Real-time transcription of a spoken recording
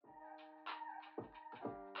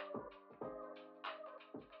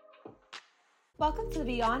Welcome to the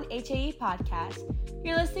Beyond HAE podcast.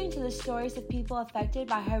 You're listening to the stories of people affected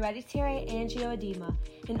by hereditary angioedema,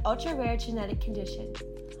 an ultra-rare genetic condition.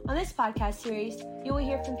 On this podcast series, you will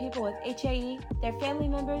hear from people with HAE, their family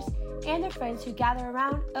members, and their friends who gather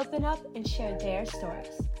around, open up, and share their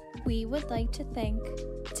stories. We would like to thank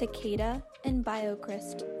Takeda and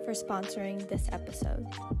BioCryst for sponsoring this episode.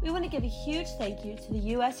 We want to give a huge thank you to the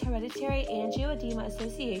U.S. Hereditary Angioedema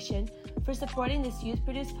Association for supporting this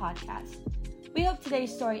youth-produced podcast. We hope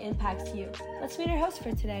today's story impacts you. Let's meet our host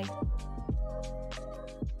for today.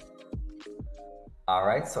 All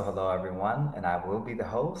right, so hello everyone, and I will be the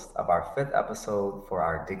host of our 5th episode for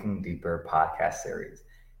our Digging Deeper podcast series.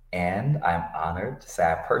 And I'm honored to say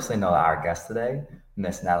I personally know our guest today,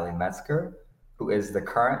 Miss Natalie Metzger, who is the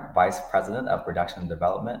current Vice President of Production and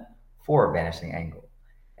Development for Vanishing Angle.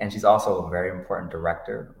 And she's also a very important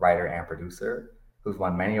director, writer, and producer who's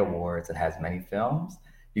won many awards and has many films.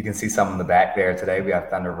 You can see some in the back there today. We have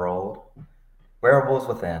Thunder Rolled, Wearables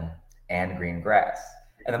Within, and Green Grass.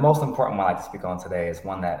 And the most important one I'd like to speak on today is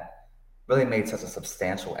one that really made such a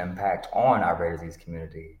substantial impact on our rare disease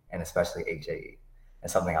community, and especially HAE, and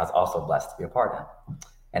something I was also blessed to be a part in.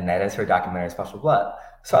 And that is her documentary, Special Blood.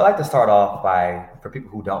 So I'd like to start off by, for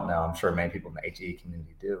people who don't know, I'm sure many people in the HAE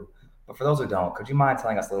community do, but for those who don't, could you mind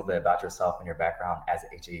telling us a little bit about yourself and your background as a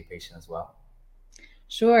HAE patient as well?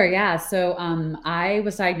 Sure. Yeah. So I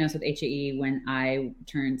was diagnosed with HAE when I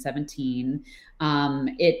turned 17.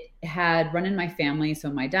 It had run in my family.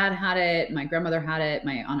 So my dad had it, my grandmother had it,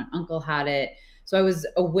 my aunt and uncle had it. So I was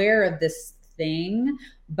aware of this thing,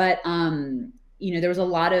 but there was a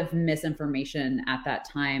lot of misinformation at that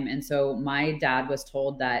time. And so my dad was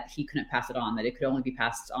told that he couldn't pass it on, that it could only be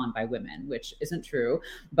passed on by women, which isn't true.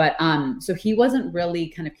 But so he wasn't really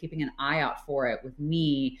kind of keeping an eye out for it with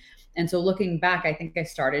me. And so looking back, I think I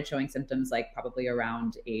started showing symptoms like probably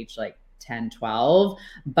around age like 10, 12,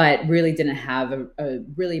 but really didn't have a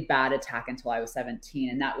really bad attack until I was 17.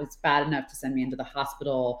 And that was bad enough to send me into the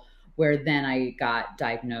hospital, where then I got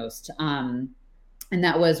diagnosed. And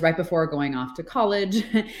that was right before going off to college.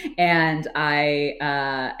 And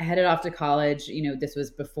I headed off to college. This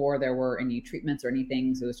was before there were any treatments or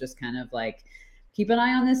anything. So it was just kind of like, keep an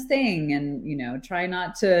eye on this thing and, try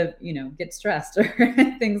not to, get stressed or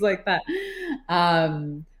things like that.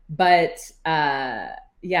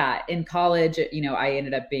 In college, I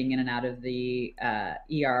ended up being in and out of the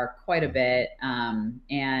ER quite a bit,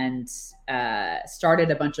 and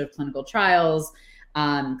started a bunch of clinical trials.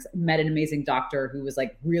 Met an amazing doctor who was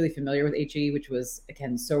like really familiar with HAE, which was,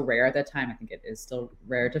 again, so rare at that time. I think it is still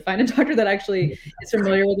rare to find a doctor that actually is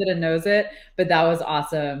familiar with it and knows it, but that was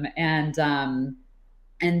awesome.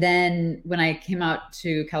 And then when I came out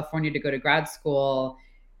to California to go to grad school,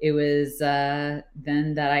 it was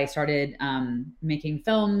then that I started making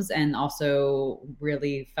films, and also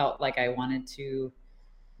really felt like I wanted to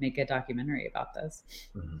make a documentary about this.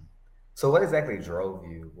 Mm-hmm. So what exactly drove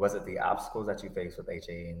you? Was it the obstacles that you faced with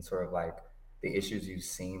HAE and sort of like the issues you've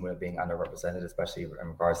seen with it being underrepresented, especially in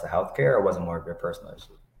regards to healthcare, or was it more of your personal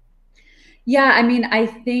issue? Yeah, I mean, I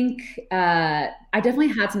think I definitely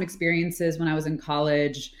had some experiences when I was in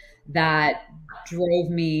college that drove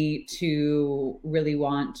me to really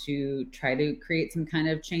want to try to create some kind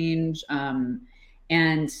of change.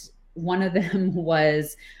 And one of them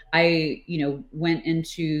was I, went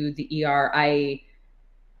into the ER. I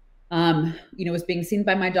was being seen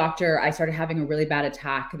by my doctor. I started having a really bad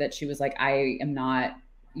attack that she was like, I am not,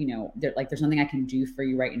 there's nothing I can do for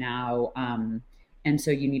you right now. And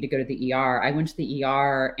so you need to go to the ER. I went to the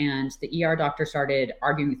ER, and the ER doctor started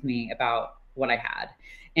arguing with me about what I had.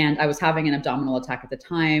 And I was having an abdominal attack at the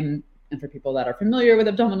time. And for people that are familiar with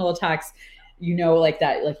abdominal attacks, like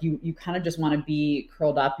that, like you kind of just want to be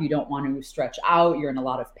curled up. You don't want to stretch out. You're in a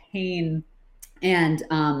lot of pain. And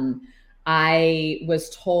I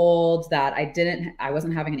was told that I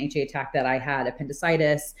wasn't having an HAE attack, that I had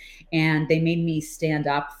appendicitis, and they made me stand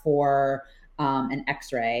up for an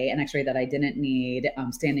x-ray that I didn't need,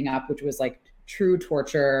 standing up, which was like true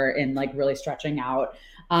torture and like really stretching out.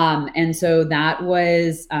 And so that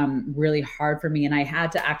was really hard for me. And I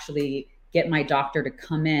had to actually get my doctor to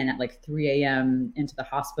come in at like 3 a.m. into the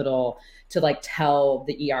hospital to like tell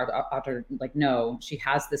the ER doctor, like, no, she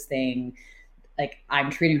has this thing. Like,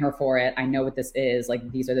 I'm treating her for it. I know what this is.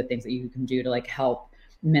 Like, these are the things that you can do to like help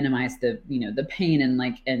minimize the pain and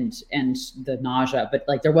like, and the nausea. But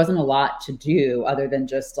like, there wasn't a lot to do other than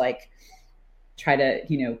just like try to,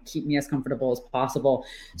 keep me as comfortable as possible.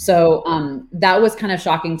 So that was kind of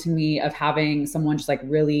shocking to me, of having someone just like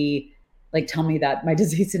really like tell me that my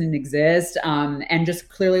disease didn't exist. And just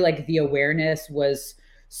clearly like the awareness was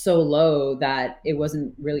so low that it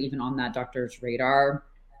wasn't really even on that doctor's radar.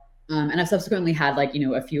 And I've subsequently had like,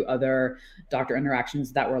 a few other doctor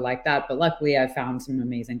interactions that were like that. But luckily I've found some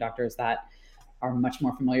amazing doctors that are much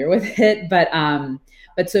more familiar with it. But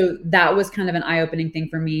so that was kind of an eye-opening thing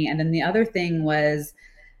for me. And then the other thing was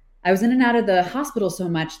I was in and out of the hospital so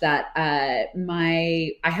much that I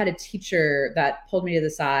had a teacher that pulled me to the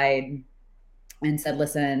side and said,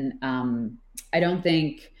 listen, I don't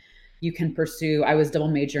think you can pursue, I was double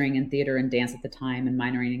majoring in theater and dance at the time and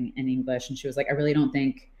minoring in English. And she was like, I really don't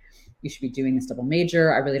think you should be doing this double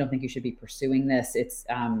major. I really don't think you should be pursuing this. It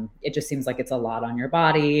just seems like it's a lot on your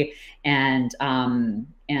body. And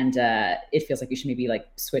it feels like you should maybe like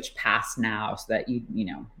switch past now so that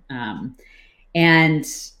and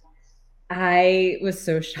I was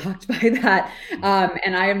so shocked by that.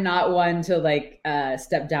 And I am not one to like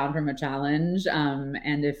step down from a challenge.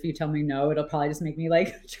 And if you tell me no, it'll probably just make me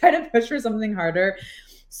like try to push for something harder.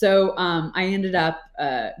 So I ended up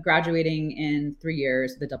graduating in 3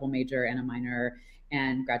 years with a double major and a minor,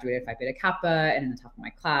 and graduated Phi Beta Kappa and in the top of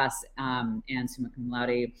my class, and summa cum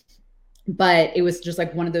laude. But it was just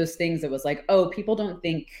like one of those things that was like, oh, people don't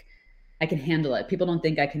think I can handle it. People don't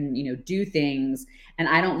think I can, do things. And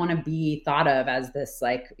I don't want to be thought of as this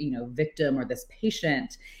like, victim or this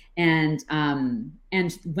patient. And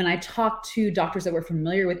when I talked to doctors that were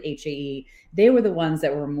familiar with HAE, they were the ones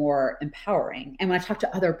that were more empowering. And when I talked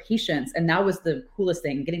to other patients, and that was the coolest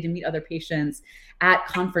thing, getting to meet other patients at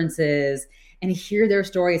conferences and hear their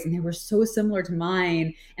stories. And they were so similar to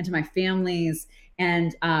mine and to my family's,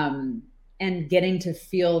 and getting to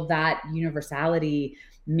feel that universality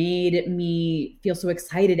made me feel so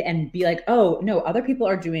excited and be like, oh no, other people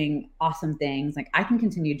are doing awesome things. Like I can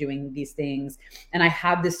continue doing these things. And I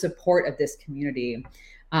have this support of this community.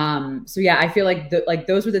 So yeah, I feel like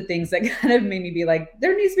those were the things that kind of made me be like,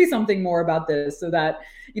 there needs to be something more about this, so that,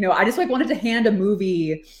 I just like wanted to hand a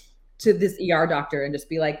movie to this ER doctor and just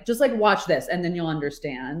be like, watch this and then you'll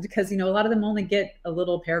understand. Because, a lot of them only get a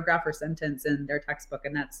little paragraph or sentence in their textbook,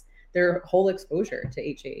 and that's their whole exposure to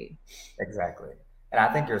HAE. Exactly. And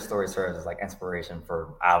I think your story serves as like inspiration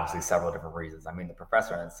for obviously several different reasons. I mean, the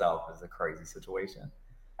professor in itself is a crazy situation,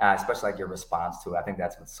 especially like your response to it. I think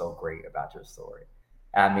that's what's so great about your story.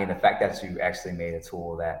 And I mean, the fact that you actually made a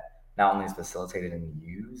tool that not only is facilitated and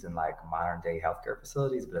used in like modern day healthcare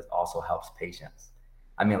facilities, but it also helps patients.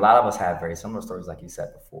 I mean, a lot of us have very similar stories, like you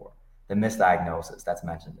said before, the misdiagnosis that's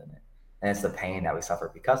mentioned in it. And it's the pain that we suffer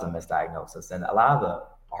because of misdiagnosis. And a lot of the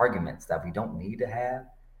arguments that we don't need to have,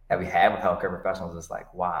 that we have with healthcare professionals, is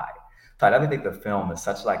like, why? So I definitely think the film is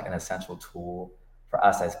such like an essential tool for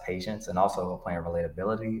us as patients, and also playing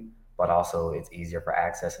relatability, but also it's easier for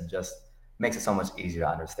access and just makes it so much easier to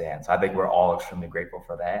understand. So I think we're all extremely grateful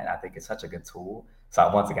for that. And I think it's such a good tool. So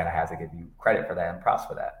once again, I have to give you credit for that and props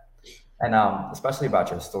for that. And especially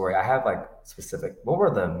about your story, I have like specific, what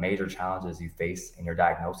were the major challenges you faced in your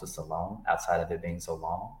diagnosis alone, outside of it being so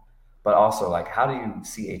long? But also, like, how do you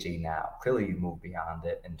see HAE now? Clearly, you moved beyond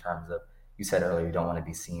it in terms of, you said earlier, you don't want to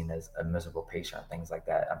be seen as a miserable patient, things like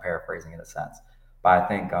that. I'm paraphrasing in a sense. But I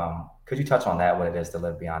think, could you touch on that, what it is to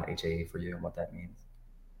live beyond HAE for you and what that means?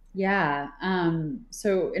 Yeah.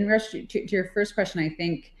 So in relation to your first question, I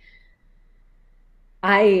think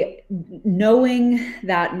knowing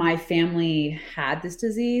that my family had this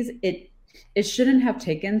disease, it shouldn't have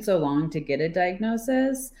taken so long to get a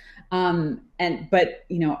diagnosis. But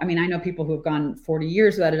I mean, I know people who have gone 40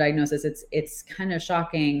 years without a diagnosis. It's kind of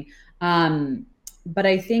shocking. But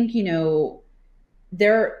I think,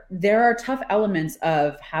 there are tough elements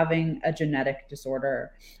of having a genetic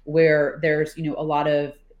disorder where there's, a lot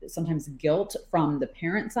of sometimes guilt from the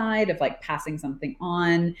parent side of like passing something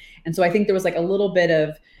on. And so I think there was like a little bit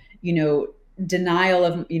of, denial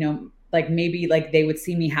of, like maybe like they would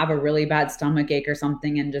see me have a really bad stomach ache or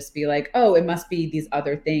something and just be like, oh, it must be these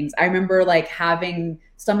other things. I remember like having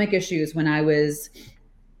stomach issues when I was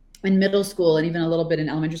in middle school and even a little bit in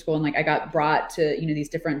elementary school. And like, I got brought to, these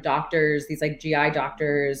different doctors, these like GI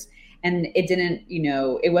doctors, and it didn't,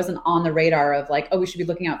 it wasn't on the radar of like, oh, we should be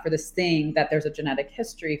looking out for this thing that there's a genetic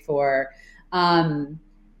history for. Yeah,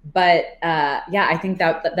 I think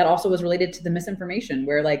that also was related to the misinformation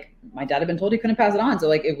where like my dad had been told he couldn't pass it on. So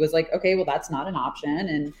like, it was like, okay, well, that's not an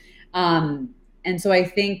option. And so I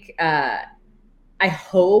think, I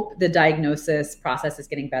hope the diagnosis process is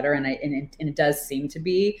getting better, and it does seem to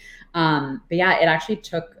be. But yeah, it actually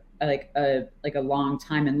took like a long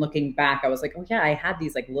time. And looking back, I was like, oh yeah, I had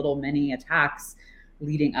these like little mini attacks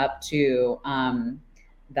leading up to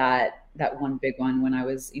that one big one when I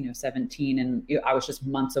was 17, and I was just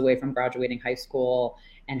months away from graduating high school,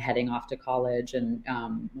 and heading off to college, and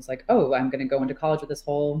was like, oh, I'm going to go into college with this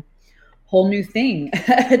whole new thing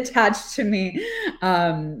attached to me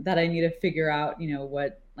that I need to figure out,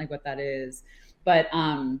 what that is. But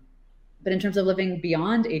in terms of living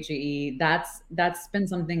beyond HAE, that's been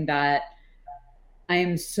something that I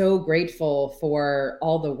am so grateful for,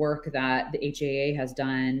 all the work that the HAA has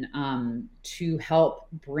done to help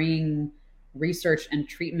bring research and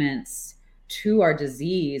treatments to our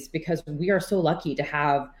disease, because we are so lucky to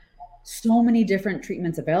have so many different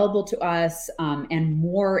treatments available to us, and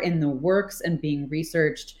more in the works and being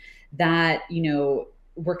researched, that,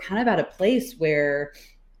 we're kind of at a place where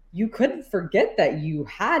you couldn't forget that you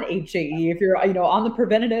had HAE if you're, on the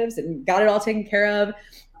preventatives and got it all taken care of.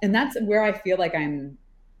 And that's where I feel like I'm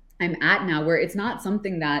at now, where it's not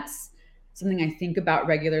something I think about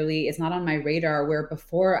regularly. It's not on my radar, where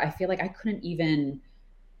before I feel like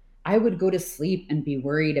I would go to sleep and be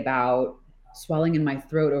worried about swelling in my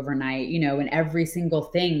throat overnight, and every single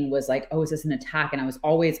thing was like, oh, is this an attack? And I was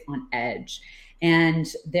always on edge. And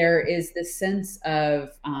there is this sense of,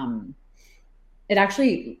 it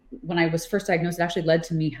actually, when I was first diagnosed, it actually led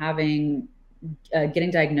to me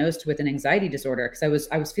getting diagnosed with an anxiety disorder, because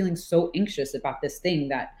I was feeling so anxious about this thing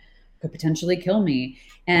that could potentially kill me.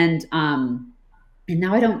 And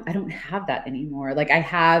now I don't have that anymore. Like I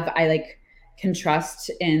can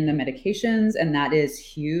trust in the medications, and that is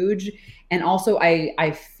huge. And also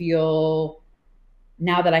I feel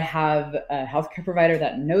now that I have a healthcare provider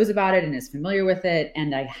that knows about it and is familiar with it,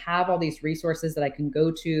 and I have all these resources that I can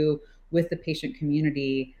go to with the patient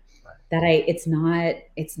community, that it's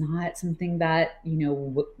not something that,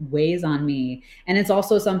 weighs on me. And it's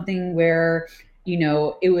also something where,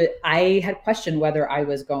 I had questioned whether I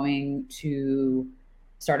was going to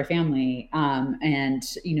start a family. And,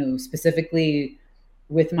 specifically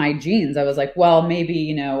with my genes, I was like, well,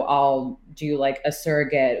 maybe, I'll do like a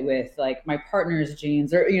surrogate with like my partner's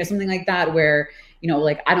genes, or, something like that, where,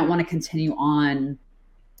 like, I don't want to continue on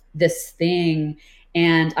this thing.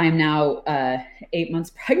 And I'm now 8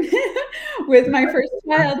 months pregnant with my first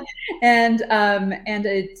child. And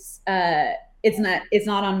it's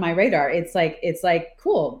not on my radar. It's like,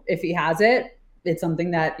 cool. If he has it, it's something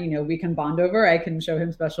that, we can bond over. I can show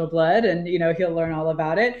him special blood, and, he'll learn all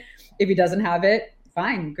about it. If he doesn't have it,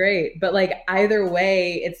 fine, great. But like, either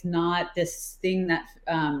way, it's not this thing that,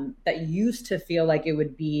 that used to feel like it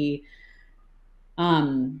would be,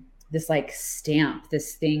 this like stamp,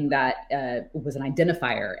 this thing that was an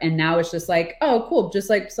identifier. And now it's just like, oh, cool. Just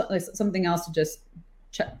like something else to just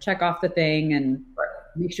check off the thing and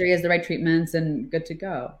make sure he has the right treatments and good to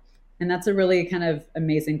go. And that's a really kind of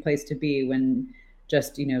amazing place to be, when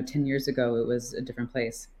just, 10 years ago, it was a different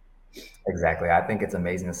place. Exactly. I think it's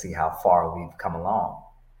amazing to see how far we've come along.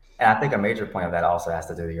 And I think a major point of that also has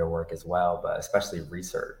to do with your work as well, but especially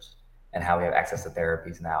research and how we have access to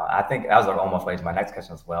therapies now. I think that was almost related to my next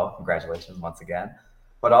question as well. Congratulations once again.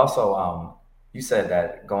 But also, you said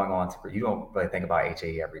that going on to, you don't really think about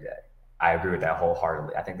HAE every day. I agree with that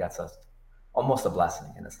wholeheartedly. I think that's almost a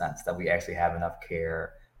blessing, in a sense, that we actually have enough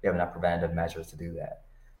care, we have enough preventative measures to do that.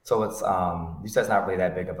 So it's, you said it's not really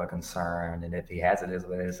that big of a concern. And if he has it, it is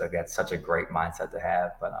what it is. Like, that's such a great mindset to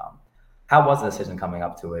have. But how was the decision coming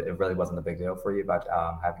up to it? It really wasn't a big deal for you about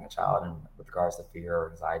having a child, and with regards to fear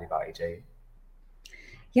or anxiety about HAE?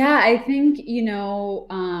 Yeah, I think,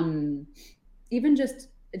 even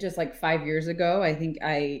just like 5 years ago, I think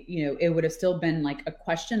it would have still been like a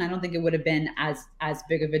question. I don't think it would have been as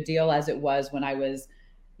big of a deal as it was when I was,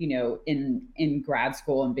 in grad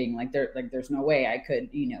school, and being like, there's no way I could,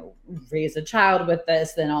 raise a child with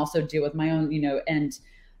this, then also deal with my own,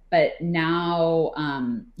 but now,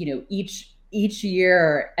 each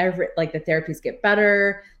year, like, the therapies get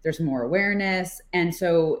better, there's more awareness. And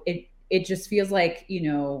so it just feels like,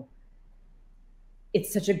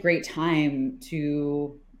 it's such a great time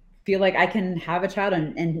to feel like I can have a child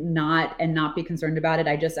and not be concerned about it.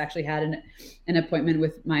 I just actually had an appointment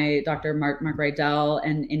with my doctor, Mark Rydell,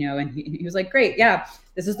 and he was like, great, yeah,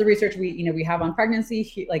 this is the research we have on pregnancy.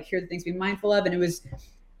 Here are the things to be mindful of. And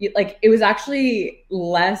it was actually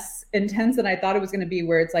less intense than I thought it was going to be,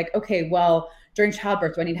 where it's like, okay, well, during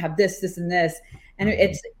childbirth, do I need to have this, and this? And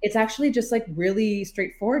it's actually just like really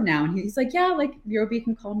straightforward now. And he's like, yeah, like, your OB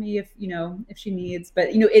can call me if she needs, but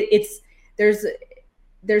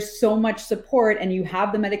there's so much support, and you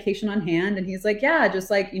have the medication on hand. And he's like, yeah,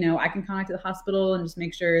 just like, I can contact the hospital and just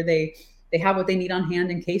make sure they have what they need on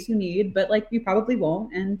hand in case you need, but like, you probably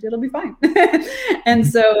won't, and it'll be fine. And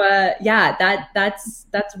so, yeah, that's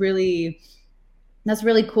really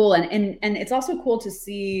cool. And it's also cool to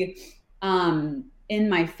see, in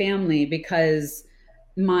my family, because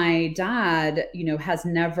my dad, has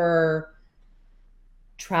never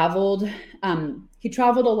traveled. He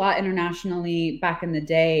traveled a lot internationally back in the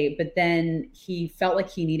day, but then he felt like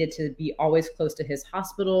he needed to be always close to his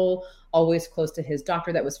hospital, always close to his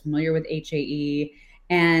doctor that was familiar with HAE.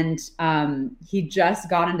 And he just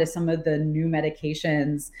got into some of the new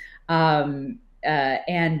medications.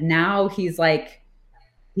 And now he's like,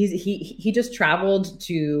 he just traveled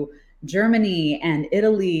to Germany and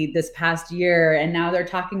Italy this past year, and now they're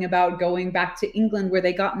talking about going back to England where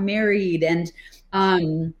they got married, and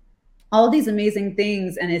all of these amazing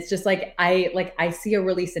things. And it's just like I see a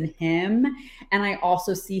release in him, and I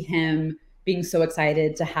also see him being so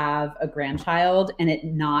excited to have a grandchild, and it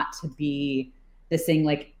not to be this thing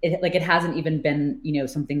like it hasn't even been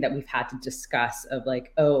something that we've had to discuss of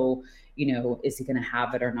like, oh, is he going to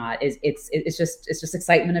have it or not? It's just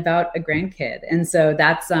excitement about a grandkid. And so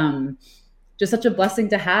that's just such a blessing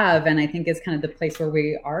to have. And I think it's kind of the place where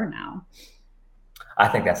we are now. I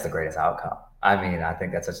think that's the greatest outcome. I mean, I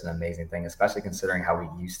think that's such an amazing thing, especially considering how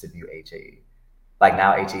we used to view HAE. Like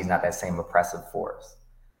now HAE is not that same oppressive force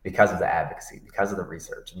because of the advocacy, because of the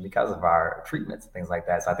research, and because of our treatments and things like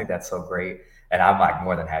that. So I think that's so great. And I'm like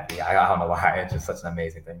more than happy. I don't know why. It's just such an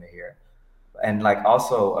amazing thing to hear. And like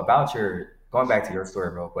also about going back to your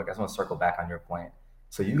story real quick, I just want to circle back on your point.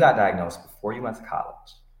 So you got diagnosed before you went to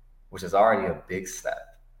college, which is already a big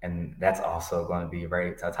step. And that's also going to be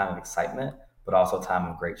a time of excitement, but also a time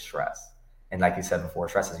of great stress. And like you said before,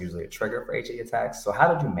 stress is usually a trigger for HAE attacks. So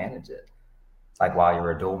how did you manage it? Like while you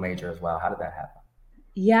were a dual major as well, how did that happen?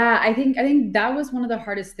 Yeah, I think that was one of the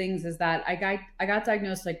hardest things, is that I got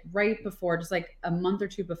diagnosed like right before, just like a month or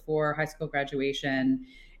two before high school graduation.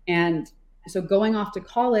 And so going off to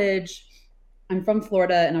college, I'm from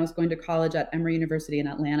Florida, and I was going to college at Emory University in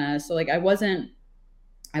Atlanta. So like I was in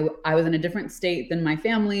a different state than my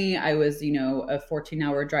family. I was, a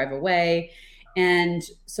 14-hour drive away. And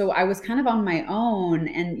so I was kind of on my own.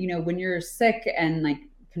 And, when you're sick and like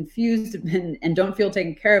confused and don't feel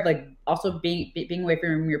taken care of, like also being away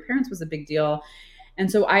from your parents was a big deal. And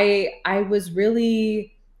so I was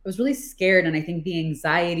really scared. And I think the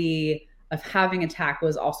anxiety of having attack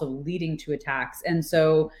was also leading to attacks. And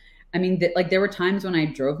so, I mean, there were times when I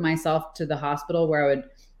drove myself to the hospital where I would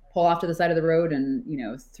pull off to the side of the road and,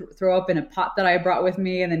 throw up in a pot that I brought with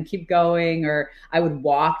me and then keep going. Or I would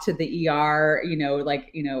walk to the ER,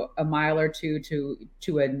 a mile or two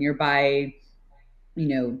to a nearby,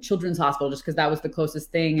 children's hospital, just because that was the closest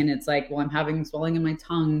thing. And it's like, well, I'm having swelling in my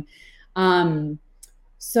tongue.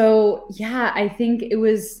 So yeah, I think it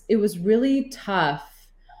was really tough.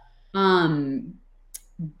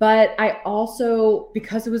 But I also,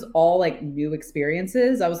 because it was all like new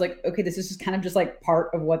experiences, I was like, okay, this is just kind of just like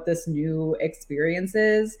part of what this new experience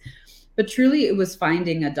is. But truly, it was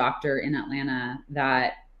finding a doctor in Atlanta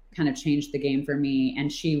that kind of changed the game for me.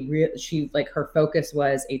 And she like, her focus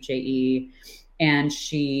was HAE, and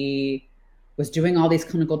she was doing all these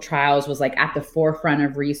clinical trials, was like at the forefront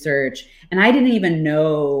of research. And I didn't even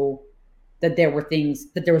know that there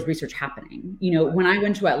was research happening. When I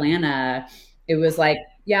went to Atlanta, it was like,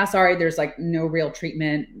 yeah, sorry, there's like no real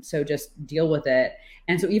treatment, so just deal with it.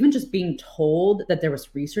 And so even just being told that there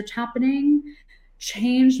was research happening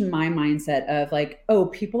changed my mindset of like, oh,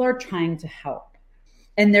 people are trying to help.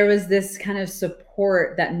 And there was this kind of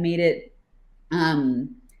support that made it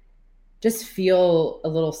just feel a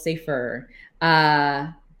little safer.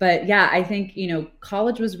 But yeah, I think,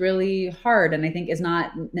 college was really hard, and I think is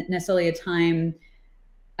not necessarily a time.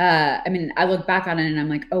 I mean, I look back on it and I'm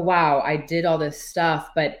like, oh, wow, I did all this stuff,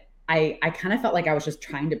 but I kind of felt like I was just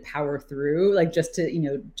trying to power through, like just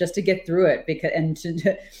to get through it, and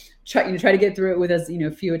to try to get through it with as,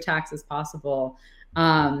 few attacks as possible.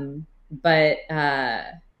 But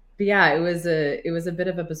yeah, it was a bit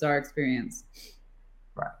of a bizarre experience.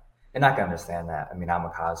 Right. And I can understand that. I mean, I'm a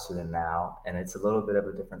college student now, and it's a little bit of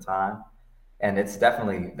a different time. And it's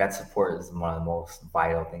definitely, that support is one of the most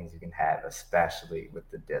vital things you can have, especially with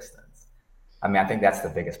the distance. I mean, I think that's the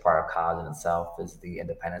biggest part of college in itself, is the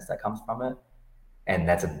independence that comes from it. And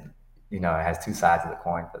it has two sides of the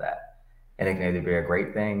coin for that. And it can either be a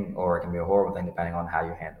great thing or it can be a horrible thing depending on how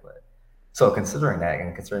you handle it. So considering that,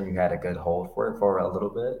 and considering you had a good hold for it for a little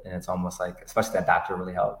bit, and it's almost like, especially that doctor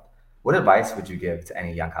really helped, what advice would you give to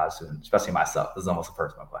any young college student, especially myself? This is almost a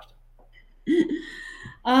personal question.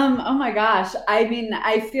 Oh my gosh. I mean,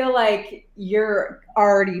 I feel like you're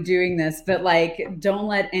already doing this, but like, don't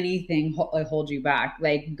let anything hold you back.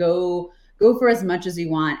 Like go for as much as you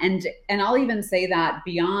want. And I'll even say that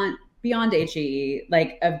beyond HAE,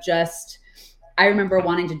 like of just, I remember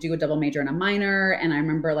wanting to do a double major and a minor. And I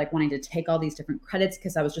remember like wanting to take all these different credits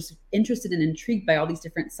because I was just interested and intrigued by all these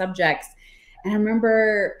different subjects. And I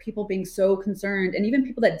remember people being so concerned, and even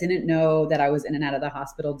people that didn't know that I was in and out of the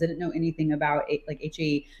hospital, didn't know anything about like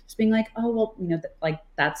HAE, just being like, oh, well, like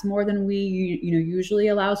that's more than we, usually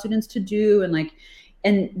allow students to do. And like,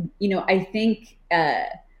 and, I think,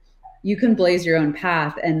 you can blaze your own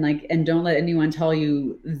path, and don't let anyone tell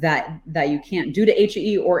you that you can't, due to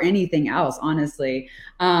HAE or anything else, honestly.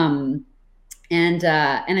 And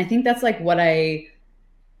I think that's like what I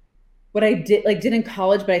did in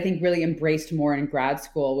college, but I think really embraced more in grad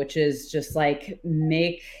school, which is just like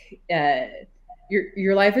make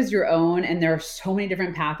your life is your own, and there are so many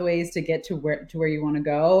different pathways to get to where you want to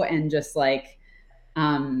go, and just like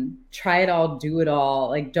try it all, do it all.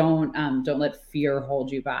 Like don't let fear hold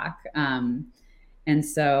you back. And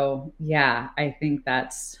so, yeah, I think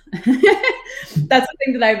that's that's the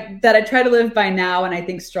thing that I try to live by now, and I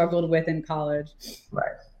think struggled with in college.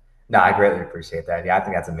 Right. No, I greatly appreciate that. Yeah, I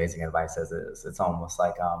think that's amazing advice as is. It's almost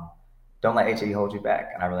like don't let HAE hold you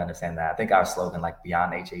back. And I really understand that. I think our slogan, like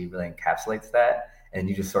Beyond HAE, really encapsulates that. And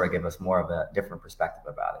you just sort of give us more of a different perspective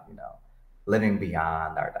about it, living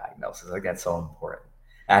beyond our diagnosis. Like that's so important.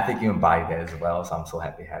 And I think you embody that as well. So I'm so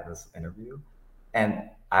happy to have this interview. And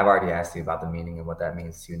I've already asked you about the meaning and what that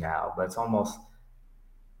means to you now, but it's almost,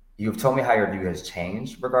 you've told me how your view has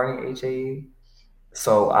changed regarding HAE.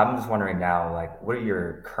 So I'm just wondering now, like, what are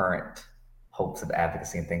your current hopes of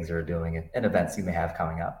advocacy and things you're doing and events you may have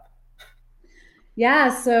coming up? Yeah,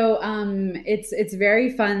 so it's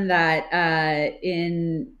very fun that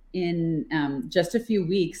in just a few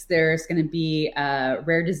weeks there's going to be a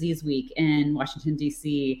Rare Disease Week in Washington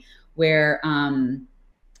D.C. where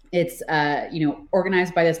it's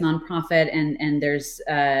organized by this nonprofit, and there's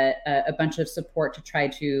a bunch of support to try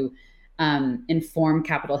to inform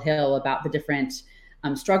Capitol Hill about the different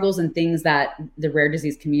struggles and things that the rare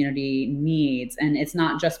disease community needs. And it's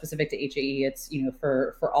not just specific to HAE, it's,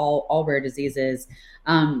 for all rare diseases.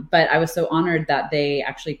 But I was so honored that they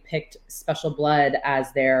actually picked Special Blood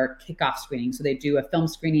as their kickoff screening. So they do a film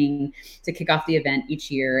screening to kick off the event each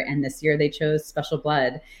year. And this year they chose Special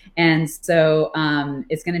Blood. And so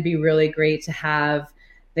it's going to be really great to have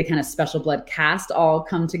the kind of Special Blood cast all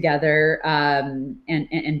come together and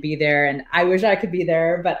be there. And I wish I could be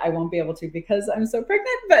there, but I won't be able to because I'm so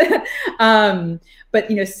pregnant.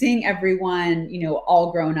 But seeing everyone,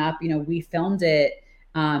 all grown up, we filmed it,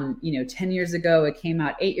 10 years ago. It came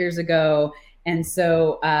out 8 years ago. And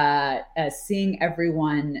so seeing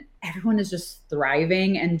everyone is just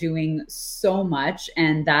thriving and doing so much.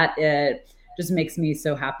 And that just makes me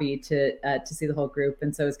so happy to see the whole group.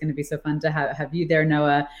 And so it's going to be so fun to have you there,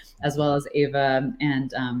 Noah, as well as Ava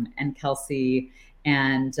and Kelsey,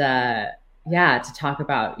 and to talk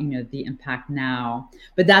about the impact now.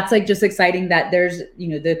 But that's like just exciting that there's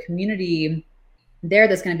the community there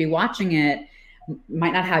that's going to be watching it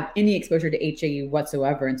might not have any exposure to HAE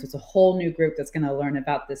whatsoever, and so it's a whole new group that's going to learn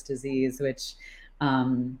about this disease, which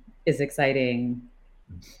is exciting.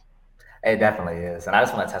 It definitely is. And I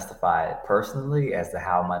just want to testify personally as to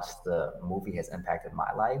how much the movie has impacted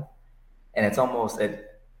my life. And it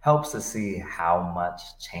helps to see how much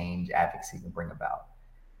change advocacy can bring about.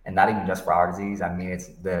 And not even just for our disease. I mean, it's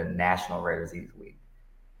the National Rare Disease Week.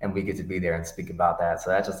 And we get to be there and speak about that.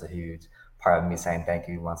 So that's just a huge part of me saying thank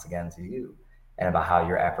you once again to you, and about how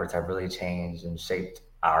your efforts have really changed and shaped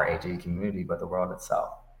our HAE community, but the world itself.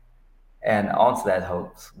 And onto that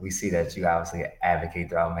hopes, we see that you obviously advocate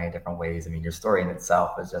throughout many different ways. I mean, your story in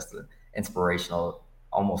itself is just an inspirational,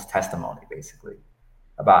 almost testimony, basically,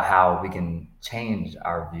 about how we can change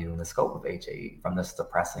our view and the scope of HAE from this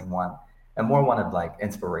depressing one and more one of like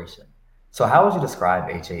inspiration. So how would you describe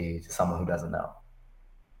HAE to someone who doesn't know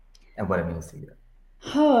and what it means to you?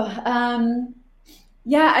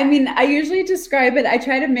 Yeah, I mean, I usually describe it, I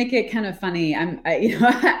try to make it kind of funny.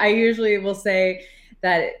 I usually will say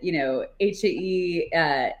that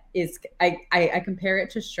HAE is I compare it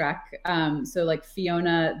to Shrek. So like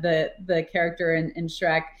Fiona, the character in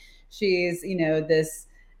Shrek, she's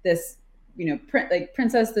this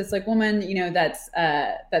princess, this like woman that's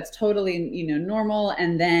totally normal,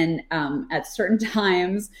 and then at certain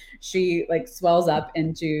times she like swells up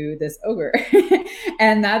into this ogre.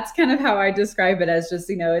 And that's kind of how I describe it, as just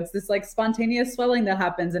it's this like spontaneous swelling that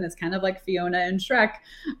happens, and it's kind of like Fiona and Shrek.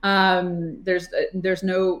 There's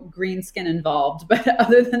no green skin involved, but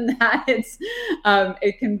other than that,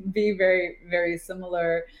 it can be very, very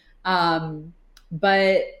similar.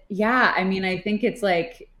 But yeah, I mean, I think it's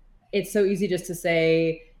so easy just to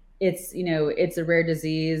say it's, it's a rare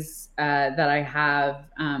disease that I have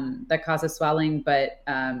that causes swelling, but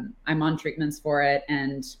I'm on treatments for it,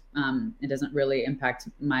 and it doesn't really impact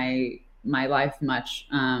my life much.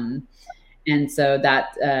 And so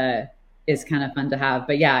that is kind of fun to have.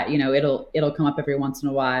 But yeah, it'll come up every once in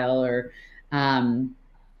a while, or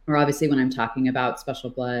obviously when I'm talking about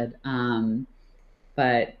special blood.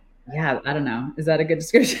 But yeah, I don't know. Is that a good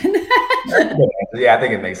description? Yeah, I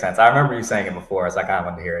think it makes sense. I remember you saying it before, so I kind of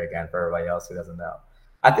wanted to hear it again for everybody else who doesn't know.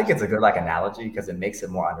 I think it's a good analogy because it makes it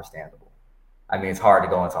more understandable. I mean, it's hard to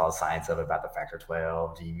go into all the science of it about the factor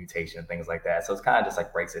 12, gene mutation, things like that. So it's kind of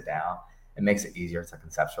just breaks it down. It makes it easier to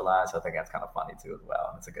conceptualize. So I think that's kind of funny too as well.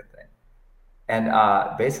 And it's a good thing. And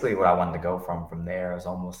basically what I wanted to go from there is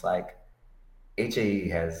almost like HAE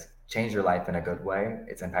has changed your life in a good way.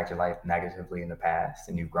 It's impacted your life negatively in the past,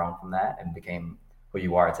 and you've grown from that and became who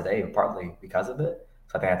you are today, partly because of it.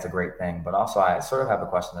 So I think that's a great thing. But also, I sort of have a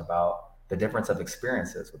question about the difference of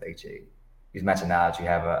experiences with HAE. You mentioned now that you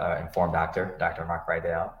have an informed doctor, Dr. Mark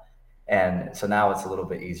Rydell. And so now it's a little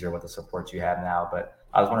bit easier with the support you have now. But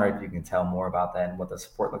I was wondering if you can tell more about that and what the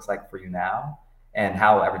support looks like for you now, and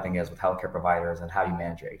how everything is with healthcare providers and how you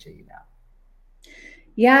manage your HAE now.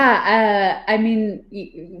 Yeah, I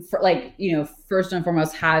mean, first and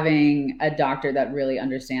foremost, having a doctor that really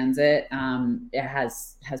understands it, it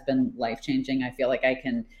has been life-changing. I feel like I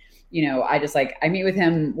can, I meet with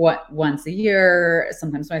him once a year,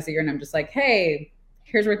 sometimes twice a year, and I'm just like, hey,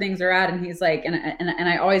 here's where things are at, and he's like, and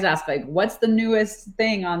I always ask, like, what's the newest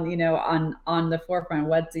thing on the forefront?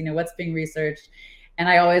 What's being researched? And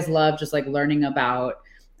I always love just learning about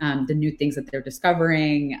the new things that they're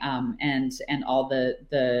discovering, and all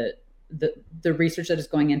the research that is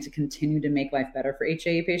going in to continue to make life better for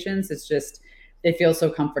HAE patients. It feels so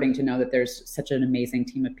comforting to know that there's such an amazing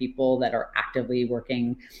team of people that are actively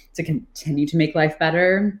working to continue to make life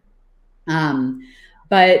better.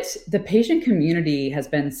 But the patient community has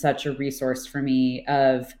been such a resource for me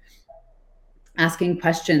of asking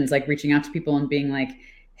questions, reaching out to people and being like,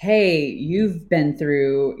 hey, you've been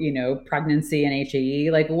through, pregnancy and HAE.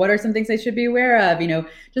 What are some things I should be aware of?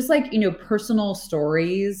 Just personal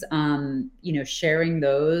stories, sharing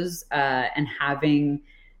those, and having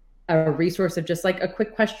a resource of just a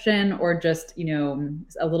quick question, or just,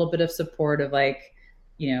 a little bit of support of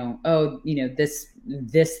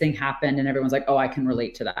this thing happened, and everyone's like, oh, I can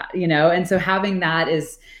relate to that, And so having that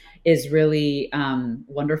is really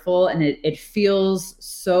wonderful. And it feels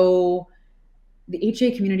so, the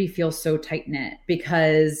HAE community feels so tight knit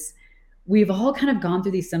because we've all kind of gone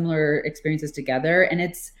through these similar experiences together. And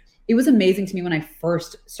it was amazing to me when I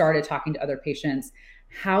first started talking to other patients,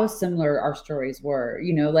 how similar our stories were,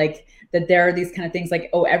 that there are these kind of things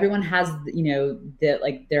oh, everyone has,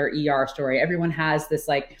 their ER story. Everyone has this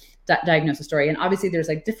diagnosis story. And obviously there's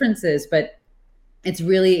differences, but it's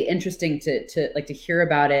really interesting to hear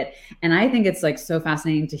about it. And I think it's so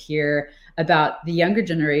fascinating to hear about the younger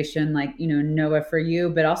generation, Noah, for you,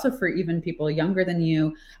 but also for even people younger than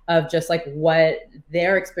you, of just what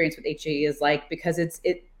their experience with HAE is because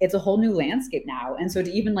it's a whole new landscape now. And so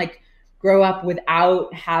to even grow up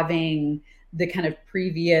without having the kind of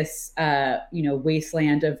previous,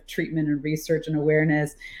 wasteland of treatment and research and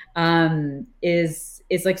awareness, is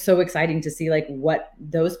so exciting to see what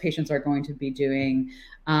those patients are going to be doing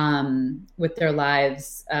with their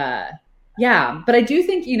lives. Yeah, but I do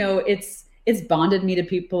think it's bonded me to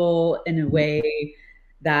people in a way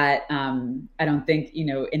that I don't think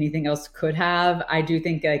anything else could have. I do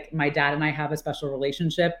think my dad and I have a special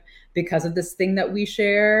relationship because of this thing that we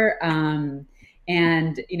share.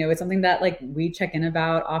 And it's something that we check in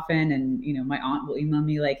about often, and my aunt will email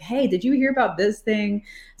me hey, did you hear about this thing?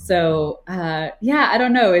 So yeah, I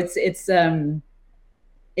don't know, it's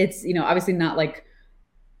obviously not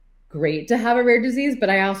great to have a rare disease, but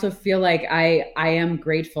I also feel I am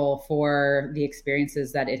grateful for the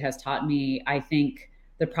experiences that it has taught me. I think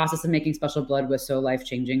the process of making special blood was so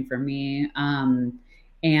life-changing for me, and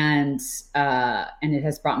it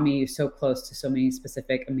has brought me so close to so many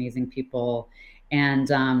specific amazing people. And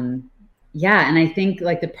yeah, and I think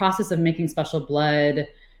the process of making special blood,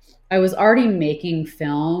 I was already making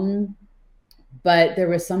film, but there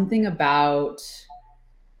was something about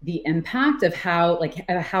the impact of how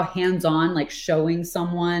hands-on, showing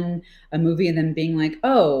someone a movie and then being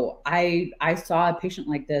oh, I saw a patient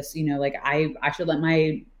like this, I should let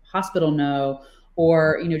my hospital know,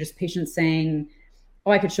 or just patients saying,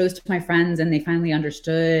 oh, I could show this to my friends and they finally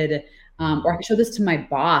understood, or I could show this to my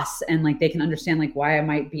boss and they can understand why I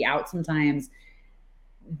might be out sometimes.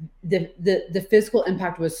 The physical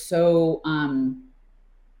impact was so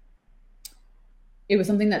it was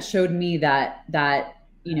something that showed me that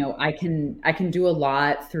I can do a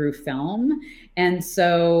lot through film. And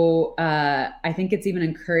so I think it's even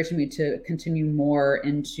encouraged me to continue more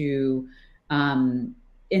into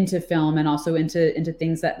film, and also into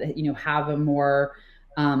things that, have a more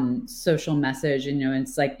social message. And,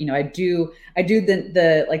 it's like, I do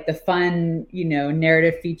the like the fun,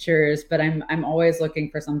 narrative features, but I'm always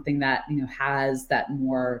looking for something that, has that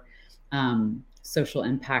more social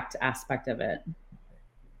impact aspect of it.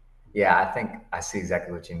 Yeah, I think I see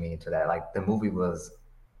exactly what you mean to that. Like the movie was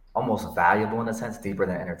almost valuable in a sense, deeper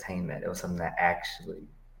than entertainment. It was something that actually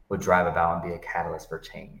would drive about and be a catalyst for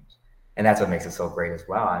change. And that's what makes it so great as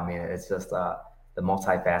well. I mean, it's just the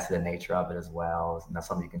multifaceted nature of it as well. And that's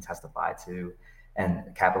something you can testify to, and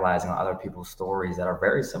capitalizing on other people's stories that are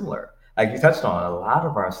very similar. Like you touched on, a lot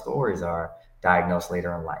of our stories are diagnosed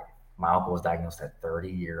later in life. My uncle was diagnosed at 30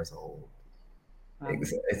 years old.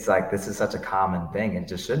 It's like this is such a common thing, and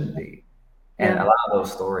just shouldn't be. And a lot of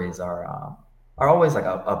those stories are always like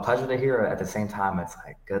a pleasure to hear. At the same time, it's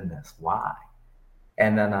like, goodness, why?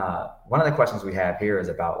 And then one of the questions we have here is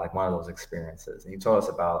about like one of those experiences. And you told us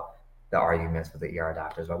about the arguments with the ER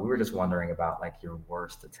doctors, but we were just wondering about like your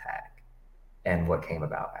worst attack and what came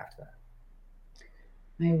about after that.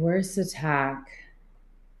 My worst attack.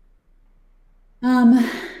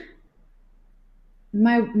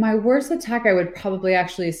 My worst attack, I would probably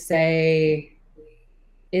actually say,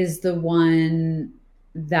 is the one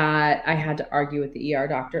that I had to argue with the ER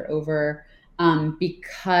doctor over,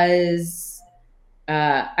 because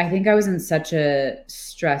I think I was in such a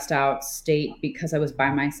stressed out state because I was by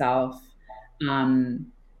myself, and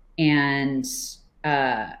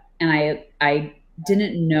I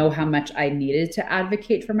didn't know how much I needed to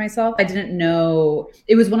advocate for myself. I didn't know.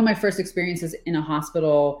 It was one of my first experiences in a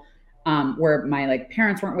hospital, where my like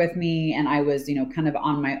parents weren't with me, and I was, kind of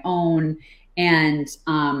on my own. And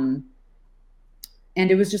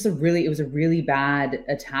it was just a really bad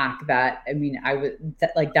attack that, I mean,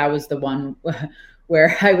 that was the one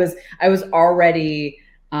where I was already,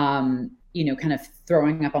 kind of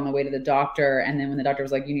throwing up on the way to the doctor. And then when the doctor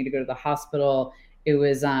was like, you need to go to the hospital, it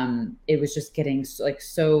was just getting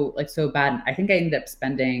so bad. I think I ended up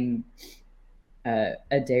spending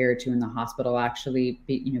a day or two in the hospital, actually,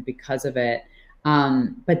 because of it.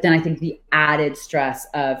 But then I think the added stress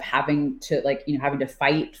of having to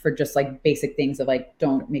fight for just like basic things of like,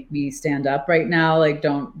 don't make me stand up right now. Like,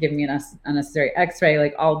 don't give me an unnecessary x-ray,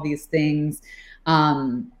 like all these things.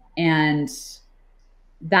 And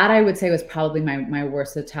that, I would say, was probably my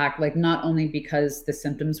worst attack, like not only because the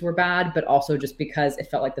symptoms were bad, but also just because it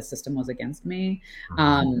felt like the system was against me.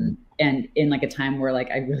 And in like a time where like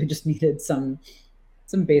I really just needed some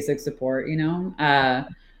basic support,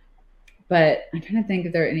 but I'm trying to think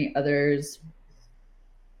if there are any others.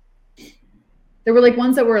 There were like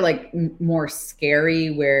ones that were like more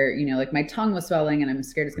scary, where, like my tongue was swelling and I'm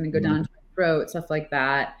scared it's going to go down to my throat, stuff like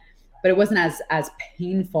that. But it wasn't as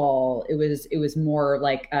painful. It was more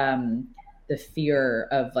like the fear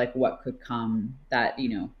of like what could come that,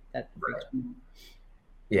 that. Right.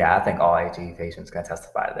 Yeah, I think all HAE patients can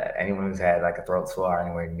testify to that. Anyone who's had like a throat swell or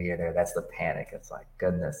anywhere near there, that's the panic. It's like,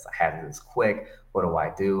 goodness, I have this quick. What do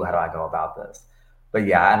I do? How do I go about this? But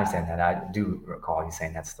yeah, I understand that. I do recall you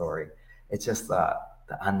saying that story. It's just the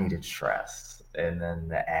unneeded stress, and then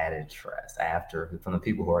the added stress after from the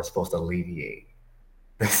people who are supposed to alleviate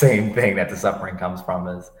the same thing that the suffering comes from.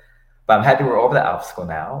 But I'm happy we're over the obstacle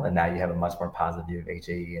now, and now you have a much more positive view of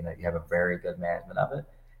HAE, and that you have a very good management of it.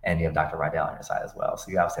 And you have Dr. Rydell on your side as well. So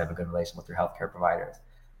you obviously have a good relation with your healthcare providers.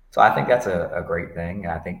 So I think that's a great thing.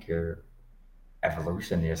 And I think your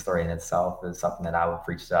evolution, your story in itself, is something that I would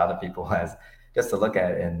preach to other people as just to look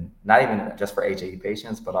at, and not even just for HAE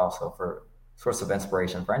patients, but also for source of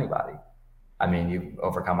inspiration for anybody. I mean, you've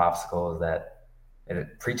overcome obstacles that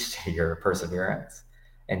preach to your perseverance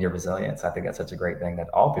and your resilience. I think that's such a great thing that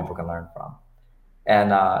all people can learn from.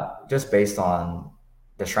 And just based on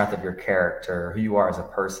the strength of your character, who you are as a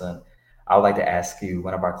person, I would like to ask you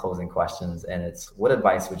one of our closing questions, and it's, what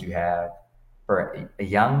advice would you have for a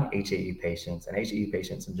young HAE patients and HAE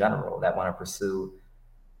patients in general that want to pursue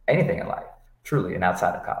anything in life, truly, and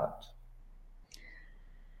outside of college?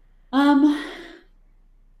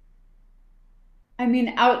 I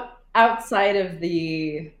mean, outside of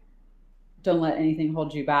the don't let anything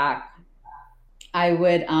hold you back, I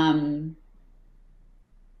would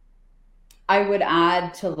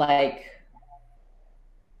add to like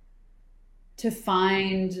to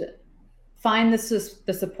find the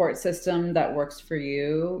support system that works for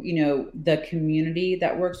you, the community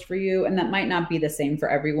that works for you. And that might not be the same for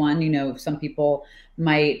everyone. Some people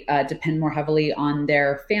might depend more heavily on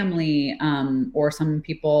their family, or some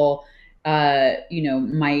people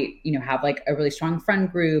might, have like a really strong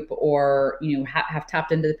friend group or, have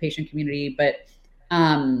tapped into the patient community. But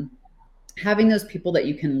having those people that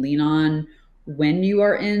you can lean on when you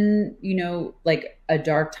are in, like a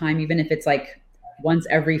dark time, even if it's like once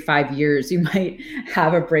every 5 years, you might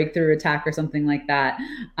have a breakthrough attack or something like that.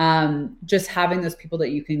 Just having those people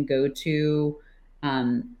that you can go to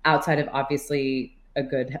outside of obviously a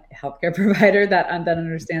good healthcare provider that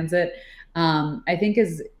understands it. I think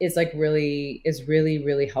is really,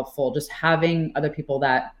 really helpful. Just having other people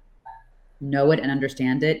that know it and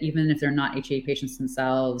understand it, even if they're not HAE patients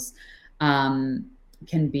themselves,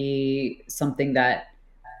 can be something that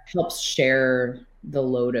helps share the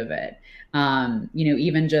load of it.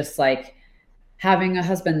 Even just like having a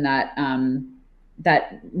husband that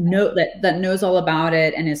knows all about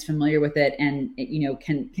it and is familiar with it, and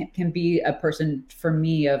can be a person for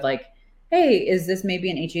me of like, hey, is this maybe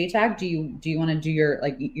an HAE attack? Do you want to do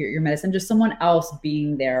your medicine? Just someone else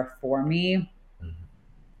being there for me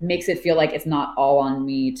makes it feel like it's not all on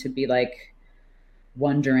me to be like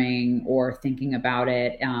wondering or thinking about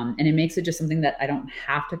it. And it makes it just something that I don't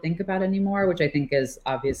have to think about anymore, which I think is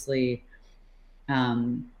obviously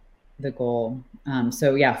the goal.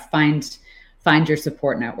 So yeah, find your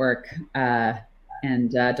support network,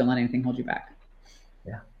 and don't let anything hold you back.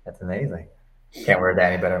 Yeah, that's amazing. Can't word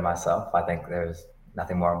that any better myself. I think there's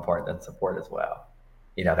nothing more important than support as well.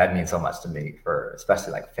 That means so much to me, for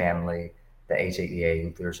especially like family, the HAEA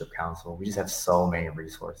Youth Leadership Council. We just have so many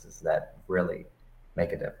resources that really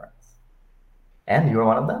make a difference. And you were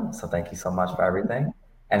one of them. So thank you so much for everything.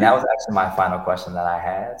 And that was actually my final question that I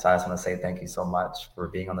had. So I just want to say thank you so much for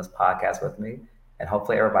being on this podcast with me. And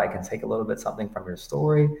hopefully everybody can take a little bit something from your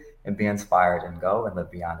story and be inspired and go and live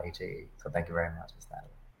beyond HAE. So thank you very much, Ms. Natalie.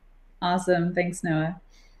 Awesome. Thanks, Noah.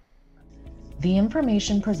 The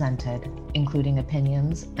information presented, including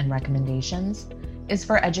opinions and recommendations, is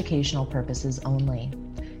for educational purposes only.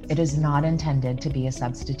 It is not intended to be a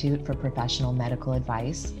substitute for professional medical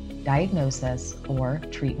advice, diagnosis, or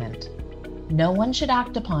treatment. No one should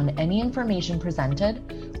act upon any information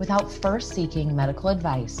presented without first seeking medical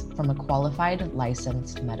advice from a qualified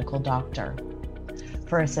licensed medical doctor.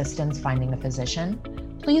 For assistance finding a physician,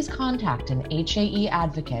 please contact an HAE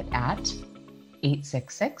advocate at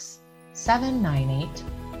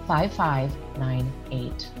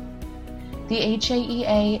 866-798-5598. The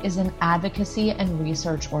HAEA is an advocacy and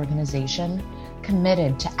research organization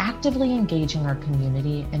committed to actively engaging our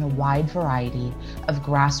community in a wide variety of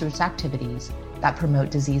grassroots activities that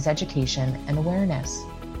promote disease education and awareness.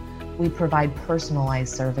 We provide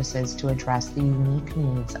personalized services to address the unique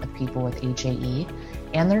needs of people with HAE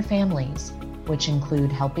and their families, which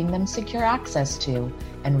include helping them secure access to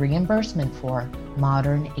and reimbursement for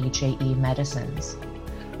modern HAE medicines.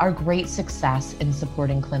 Our great success in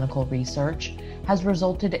supporting clinical research has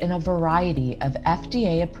resulted in a variety of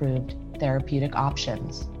FDA-approved therapeutic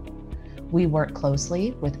options. We work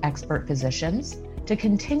closely with expert physicians to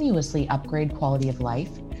continuously upgrade quality of life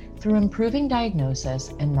through improving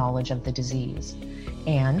diagnosis and knowledge of the disease,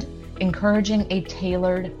 and encouraging a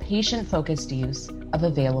tailored, patient-focused use of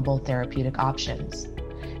available therapeutic options.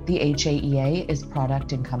 The HAEA is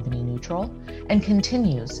product and company neutral and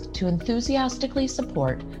continues to enthusiastically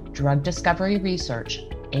support drug discovery research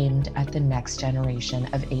aimed at the next generation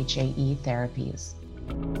of HAE therapies.